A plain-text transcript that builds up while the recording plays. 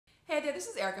Hey there, this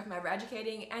is Erica from Ever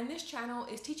Educating, and this channel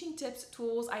is teaching tips,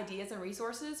 tools, ideas, and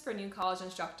resources for new college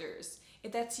instructors.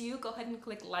 If that's you, go ahead and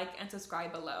click like and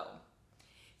subscribe below.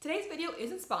 Today's video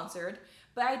isn't sponsored,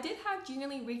 but I did have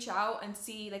Genially reach out and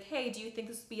see like, hey, do you think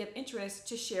this would be of interest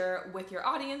to share with your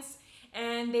audience?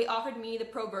 And they offered me the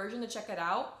pro version to check it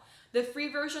out. The free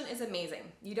version is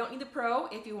amazing. You don't need the pro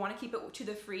if you want to keep it to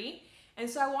the free. And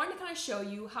so I wanted to kind of show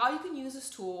you how you can use this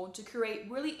tool to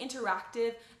create really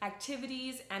interactive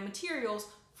activities and materials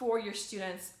for your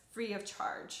students free of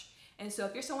charge. And so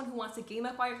if you're someone who wants to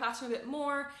gamify your classroom a bit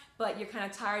more, but you're kind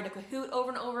of tired of Kahoot over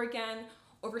and over again,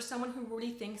 or for someone who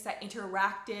really thinks that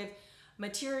interactive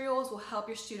materials will help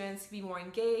your students be more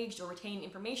engaged or retain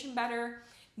information better,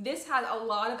 this has a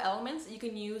lot of elements that you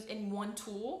can use in one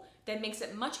tool that makes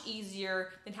it much easier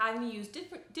than having to use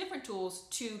different tools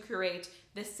to create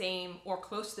the same or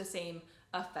close to the same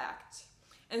effect.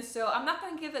 And so I'm not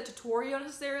going to give a tutorial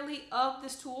necessarily of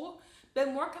this tool,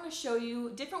 but more kind of show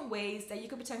you different ways that you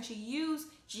could potentially use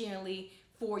Genially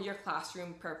for your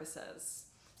classroom purposes.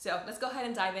 So let's go ahead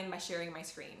and dive in by sharing my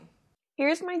screen.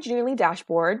 Here's my Genially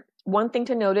dashboard. One thing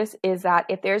to notice is that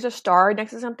if there's a star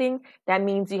next to something, that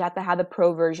means you have to have the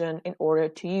pro version in order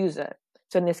to use it.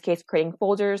 So in this case, creating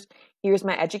folders, here's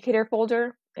my educator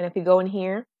folder. And if you go in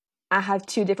here, I have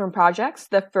two different projects.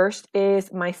 The first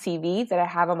is my CV that I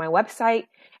have on my website.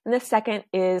 And the second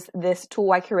is this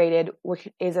tool I created, which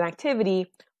is an activity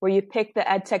where you pick the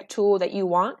EdTech tool that you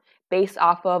want based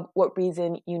off of what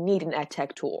reason you need an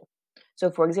EdTech tool.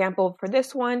 So for example, for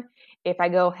this one, if I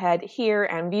go ahead here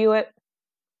and view it,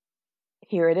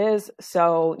 here it is.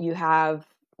 So you have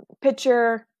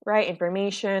picture, right?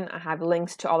 Information. I have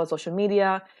links to all the social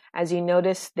media. As you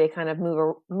notice, they kind of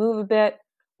move a bit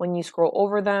when you scroll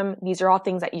over them. These are all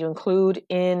things that you include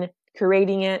in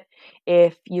creating it.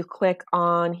 If you click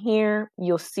on here,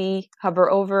 you'll see, hover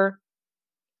over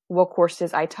what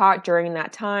courses I taught during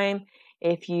that time.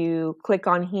 If you click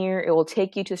on here, it will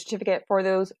take you to a certificate for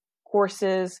those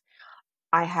courses.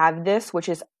 I have this, which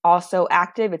is also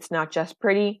active. It's not just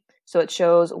pretty. So it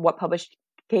shows what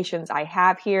publications I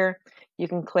have here. You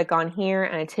can click on here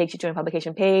and it takes you to a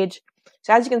publication page.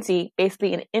 So as you can see,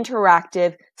 basically an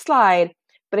interactive slide,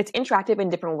 but it's interactive in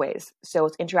different ways. So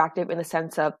it's interactive in the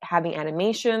sense of having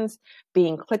animations,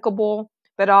 being clickable,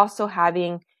 but also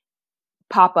having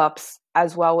pop-ups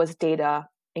as well as data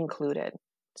included.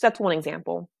 So that's one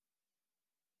example.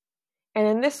 And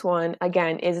then this one,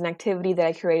 again, is an activity that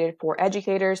I created for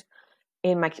educators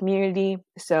in my community.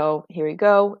 So here we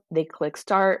go. They click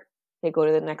start. They go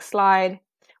to the next slide.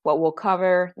 What we'll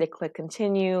cover, they click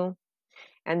continue.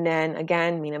 And then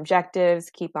again, main objectives,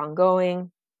 keep on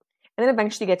going. And then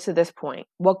eventually get to this point.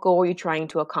 What goal are you trying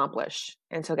to accomplish?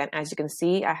 And so again, as you can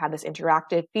see, I have this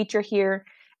interactive feature here.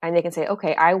 And they can say,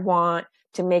 okay, I want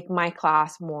to make my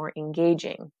class more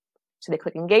engaging. So they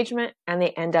click engagement and they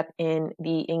end up in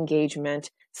the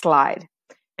engagement slide.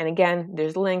 And again,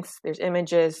 there's links, there's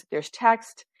images, there's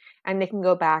text, and they can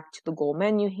go back to the goal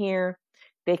menu here.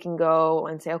 They can go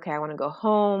and say, okay, I want to go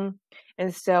home.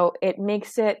 And so it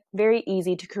makes it very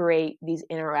easy to create these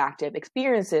interactive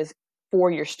experiences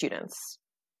for your students.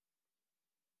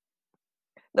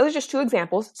 Those are just two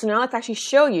examples. So now let's actually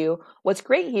show you what's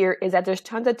great here is that there's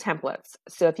tons of templates.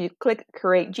 So if you click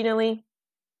create Genially,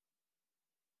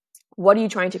 what are you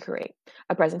trying to create?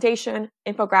 A presentation,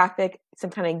 infographic, some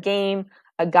kind of game,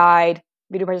 a guide,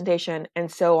 video presentation,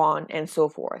 and so on and so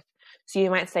forth. So you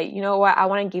might say, you know what, I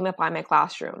want to gamify my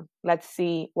classroom. Let's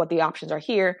see what the options are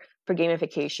here for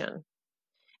gamification.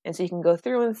 And so you can go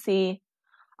through and see,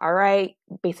 all right,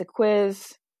 basic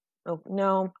quiz. Oh,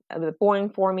 no, a bit boring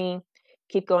for me.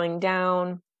 Keep going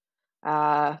down.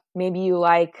 Maybe you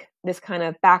like this kind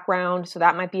of background. So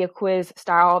that might be a quiz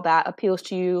style that appeals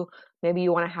to you. Maybe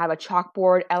you want to have a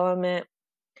chalkboard element.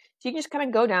 So you can just kind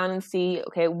of go down and see,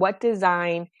 okay, what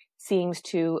design seems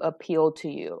to appeal to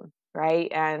you,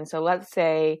 right? And so let's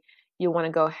say you want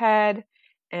to go ahead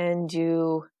and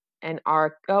do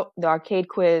the arcade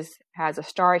quiz has a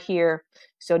star here.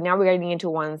 So now we're getting into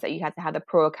ones that you have to have the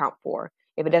pro account for.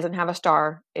 If it doesn't have a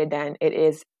star, then it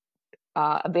is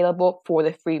available for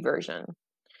the free version.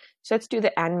 So let's do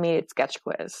the animated sketch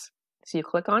quiz. So you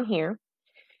click on here.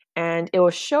 And it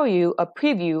will show you a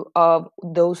preview of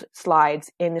those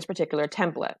slides in this particular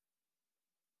template.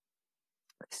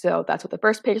 So that's what the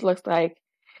first page looks like.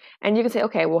 And you can say,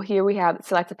 okay, well, here we have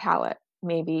select a palette.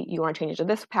 Maybe you want to change it to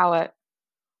this palette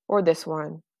or this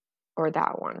one or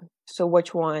that one. So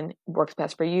which one works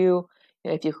best for you?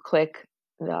 And if you click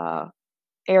the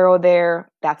arrow there,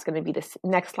 that's going to be the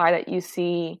next slide that you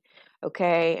see.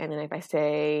 Okay, and then if I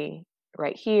say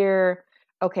right here,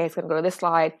 okay, it's going to go to this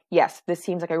slide. Yes, this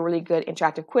seems like a really good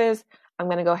interactive quiz. I'm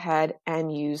going to go ahead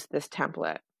and use this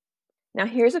template. Now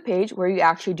here's a page where you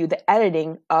actually do the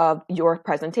editing of your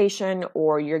presentation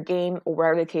or your game or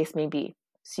whatever the case may be.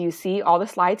 So you see all the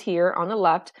slides here on the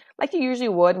left, like you usually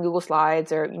would in Google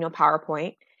Slides or,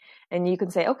 PowerPoint. And you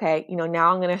can say, okay,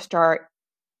 now I'm going to start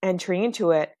entering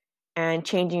into it and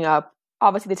changing up,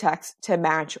 obviously, the text to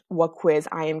match what quiz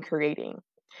I am creating.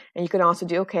 And you can also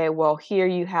do, okay, well, here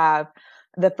you have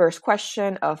the first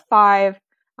question of 5.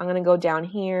 I'm going to go down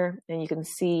here and you can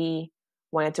see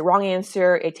when it's a wrong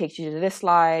answer, it takes you to this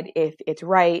slide. If it's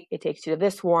right, it takes you to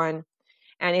this one.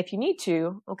 And if you need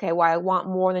to, okay, well, I want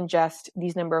more than just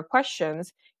these number of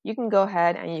questions, you can go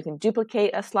ahead and you can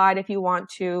duplicate a slide if you want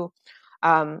to.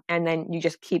 And then you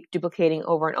just keep duplicating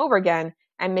over and over again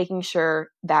and making sure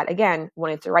that, again,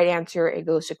 when it's the right answer, it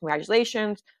goes to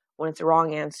congratulations. When it's the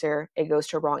wrong answer, it goes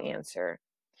to wrong answer.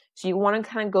 So you want to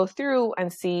kind of go through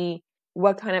and see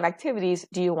what kind of activities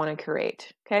do you want to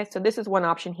create. Okay, so this is one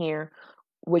option here,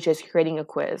 which is creating a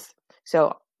quiz.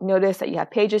 So notice that you have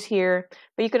pages here,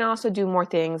 but you can also do more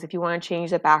things. If you want to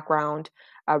change the background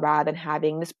rather than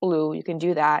having this blue, you can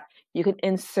do that. You can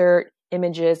insert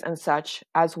images and such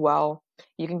as well.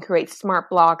 You can create smart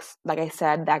blocks, like I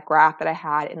said, that graph that I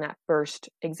had in that first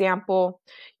example.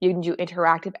 You can do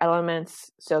interactive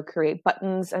elements, so create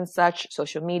buttons and such,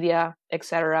 social media,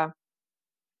 etc.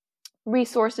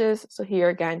 Resources, so here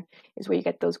again is where you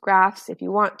get those graphs if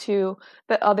you want to,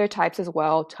 but other types as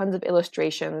well. Tons of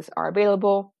illustrations are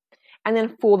available. And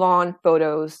then full-on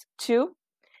photos too,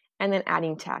 and then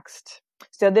adding text.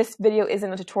 So this video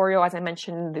isn't a tutorial, as I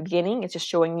mentioned in the beginning. It's just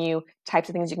showing you types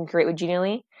of things you can create with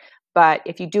Genially. But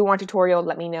if you do want a tutorial,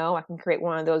 let me know. I can create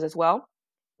one of those as well.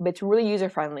 But it's really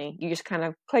user-friendly. You just kind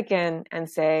of click in and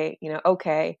say,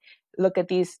 okay, look at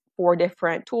these 4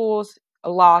 different tools, a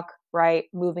lock, right,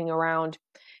 moving around.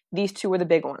 These 2 are the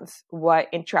big ones.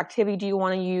 What interactivity do you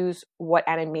want to use? What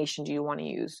animation do you want to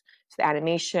use? So the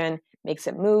animation makes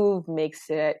it move, makes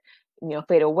it,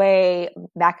 fade away,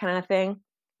 that kind of thing.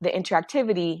 The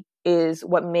interactivity is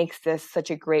what makes this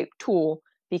such a great tool,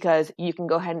 because you can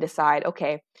go ahead and decide,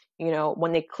 okay,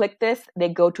 when they click this, they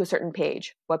go to a certain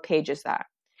page. What page is that?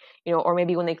 Or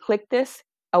maybe when they click this,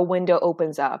 a window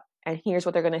opens up and here's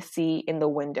what they're going to see in the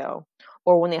window.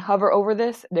 Or when they hover over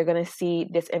this, they're going to see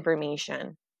this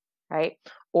information, right?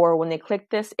 Or when they click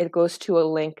this, it goes to a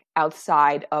link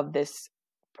outside of this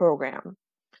program.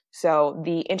 So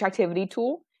the interactivity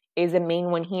tool is the main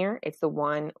one here. It's the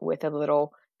one with a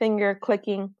little finger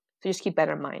clicking. So just keep that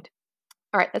in mind.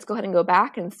 All right, let's go ahead and go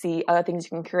back and see other things you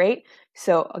can create.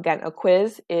 So again, a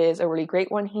quiz is a really great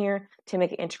one here to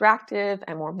make it interactive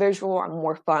and more visual and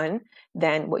more fun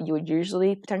than what you would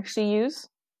usually potentially use.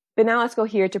 But now let's go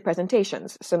here to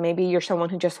presentations. So maybe you're someone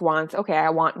who just wants, okay,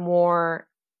 I want more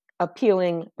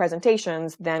appealing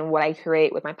presentations than what I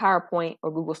create with my PowerPoint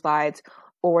or Google Slides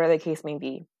or whatever the case may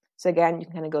be. So again, you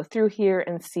can kind of go through here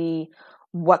and see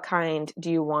what kind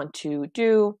do you want to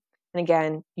do. And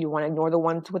again, you want to ignore the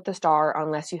ones with the star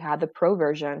unless you have the pro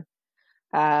version.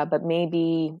 But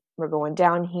maybe we're going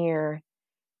down here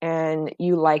and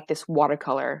you like this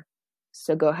watercolor.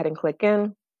 So go ahead and click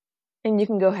in and you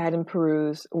can go ahead and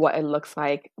peruse what it looks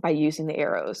like by using the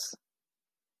arrows.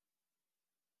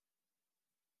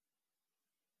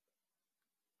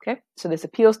 Okay, so this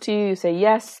appeals to you. You say,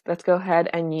 yes, let's go ahead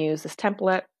and use this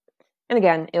template. And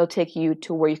again, it'll take you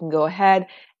to where you can go ahead.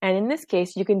 And in this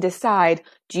case, you can decide,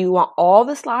 do you want all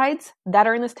the slides that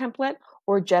are in this template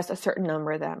or just a certain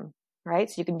number of them, right?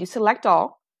 So you can do select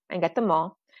all and get them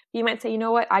all. You might say, you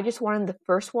know what, I just wanted the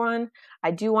first one.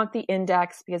 I do want the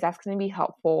index because that's going to be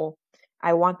helpful.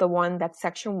 I want the one that's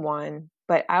section 1,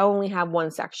 but I only have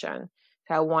one section.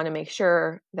 So I want to make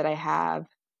sure that I have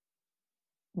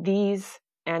these,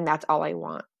 and that's all I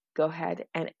want. Go ahead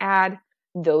and add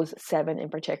those 7 in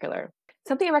particular.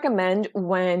 Something I recommend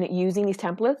when using these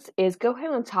templates is go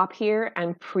ahead on top here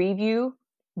and preview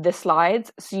the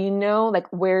slides so you know like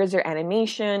where's your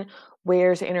animation,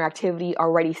 where's the interactivity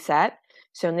already set.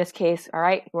 So in this case, all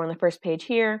right, we're on the first page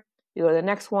here, you go to the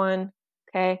next one,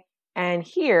 okay, and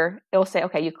here it'll say,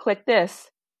 okay, you click this,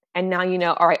 and now you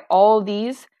know, all right, all of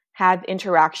these have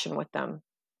interaction with them.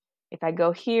 If I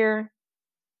go here,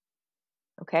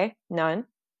 okay, none,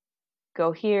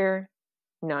 go here,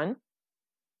 none.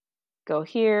 Go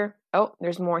here. Oh,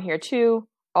 there's more here too.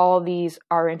 All these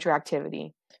are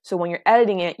interactivity. So when you're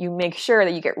editing it, you make sure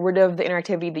that you get rid of the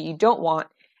interactivity that you don't want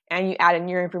and you add in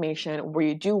your information where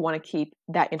you do want to keep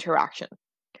that interaction.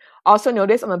 Also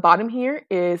notice on the bottom here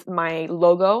is my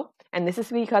logo, and this is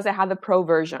because I have the pro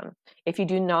version. If you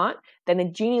do not, then the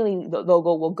Genially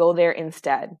logo will go there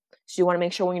instead. So you want to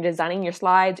make sure when you're designing your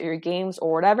slides or your games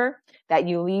or whatever that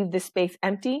you leave this space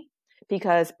empty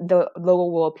because the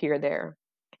logo will appear there.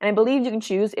 And I believe you can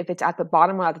choose if it's at the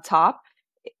bottom or at the top,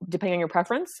 depending on your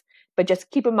preference. But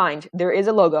just keep in mind, there is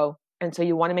a logo. And so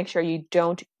you want to make sure you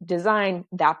don't design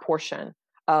that portion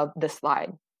of the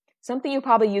slide. Something you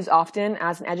probably use often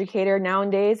as an educator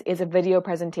nowadays is a video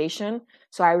presentation.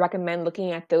 So I recommend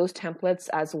looking at those templates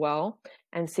as well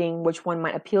and seeing which one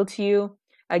might appeal to you.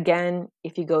 Again,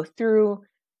 if you go through,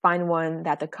 find one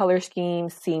that the color scheme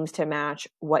seems to match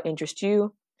what interests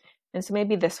you. And so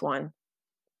maybe this one.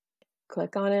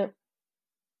 Click on it.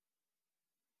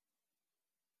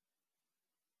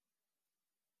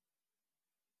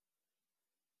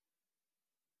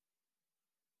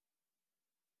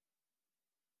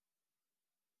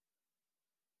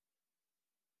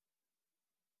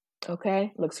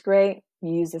 Okay, looks great.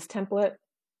 You use this template.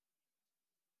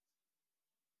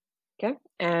 Okay,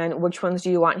 and which ones do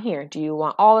you want here? Do you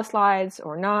want all the slides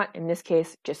or not? In this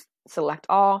case, just select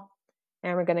all,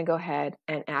 and we're gonna go ahead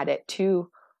and add it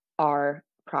to our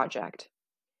project.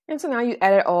 And so now you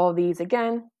edit all of these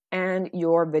again, and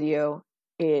your video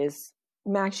is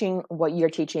matching what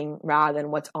you're teaching rather than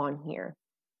what's on here.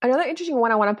 Another interesting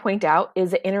one I want to point out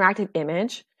is the interactive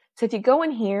image. So if you go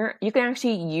in here, you can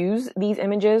actually use these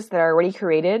images that are already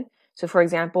created. So for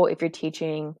example, if you're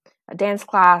teaching a dance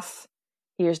class,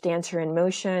 here's dancer in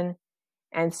motion.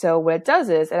 And so what it does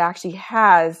is it actually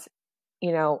has,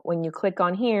 when you click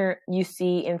on here, you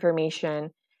see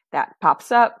information that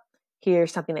pops up.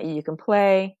 Here's something that you can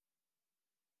play.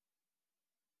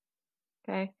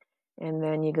 Okay. And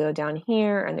then you go down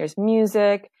here and there's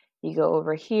music. You go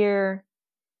over here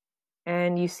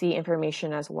and you see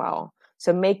information as well.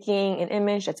 So making an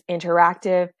image that's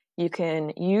interactive, you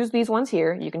can use these ones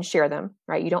here. You can share them,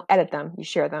 right? You don't edit them, you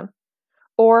share them.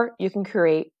 Or you can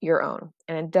create your own.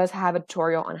 And it does have a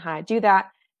tutorial on how to do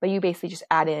that, but you basically just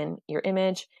add in your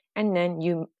image and then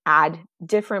you add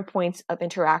different points of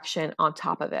interaction on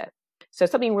top of it. So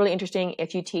something really interesting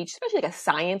if you teach, especially like a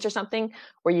science or something,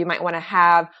 where you might want to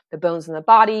have the bones in the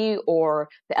body or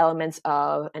the elements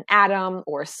of an atom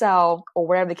or a cell or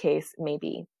whatever the case may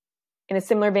be. In a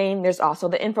similar vein, there's also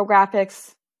the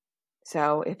infographics.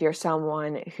 So if you're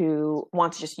someone who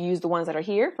wants to just use the ones that are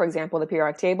here, for example, the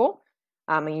periodic table,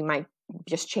 and you might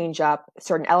just change up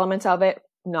certain elements of it,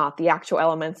 not the actual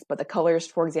elements, but the colors,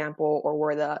 for example, or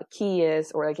where the key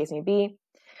is, or whatever the case may be.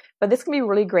 But this can be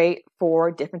really great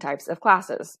for different types of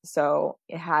classes. So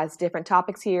it has different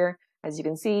topics here, as you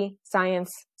can see,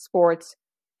 science, sports,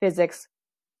 physics,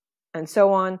 and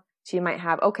so on. So you might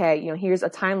have, okay, here's a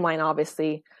timeline,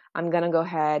 obviously. I'm going to go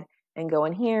ahead and go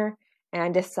in here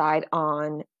and decide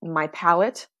on my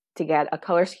palette to get a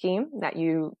color scheme that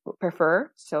you prefer.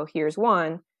 So here's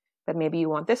one, but maybe you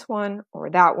want this one or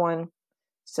that one.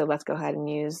 So let's go ahead and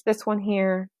use this one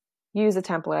here, use a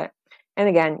template. And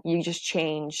again, you just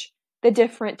change the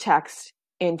different text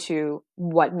into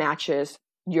what matches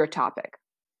your topic.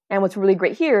 And what's really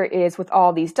great here is with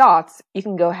all these dots, you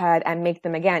can go ahead and make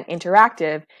them, again,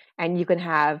 interactive. And you can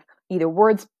have either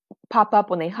words pop up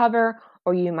when they hover,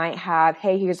 or you might have,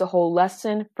 hey, here's a whole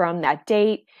lesson from that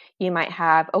date. You might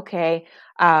have, okay,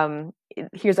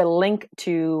 here's a link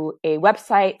to a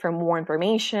website for more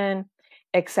information,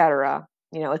 etc.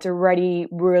 It's already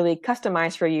really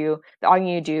customized for you. All you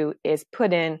need to do is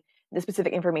put in the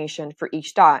specific information for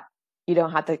each dot. You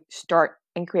don't have to start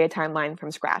and create a timeline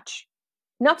from scratch.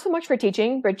 Not so much for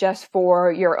teaching, but just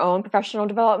for your own professional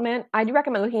development, I do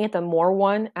recommend looking at the More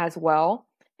one as well.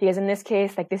 Because in this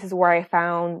case, this is where I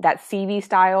found that CV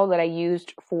style that I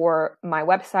used for my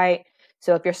website.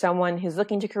 So if you're someone who's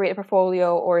looking to create a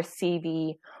portfolio or a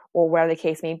CV or whatever the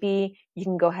case may be, you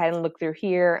can go ahead and look through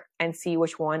here and see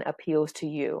which one appeals to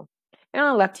you. And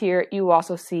on the left here, you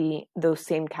also see those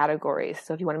same categories.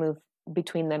 So if you want to move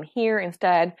between them here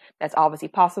instead, that's obviously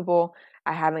possible.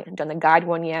 I haven't done the guide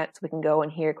one yet, so we can go in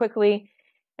here quickly.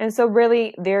 And so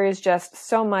really, there is just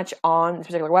so much on this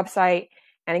particular website.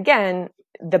 And again,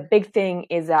 the big thing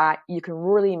is that you can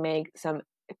really make some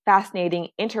fascinating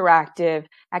interactive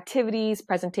activities,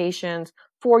 presentations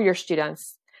for your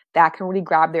students that can really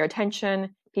grab their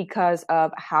attention because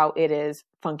of how it is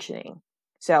functioning.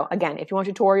 So again, if you want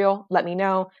a tutorial, let me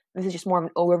know. This is just more of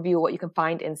an overview of what you can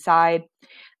find inside.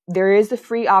 There is the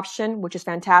free option, which is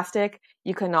fantastic.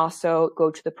 You can also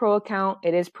go to the pro account.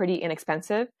 It is pretty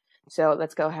inexpensive. So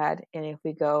let's go ahead and if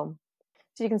we go,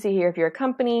 so you can see here if you're a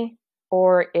company,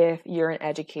 or if you're in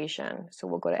education. So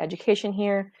we'll go to education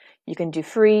here. You can do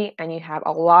free and you have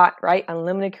a lot, right?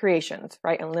 Unlimited creations,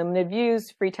 right? Unlimited views,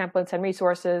 free templates and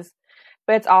resources,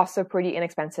 but it's also pretty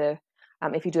inexpensive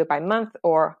if you do it by month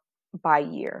or by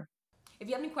year. If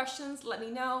you have any questions, let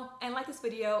me know, and like this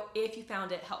video if you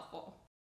found it helpful.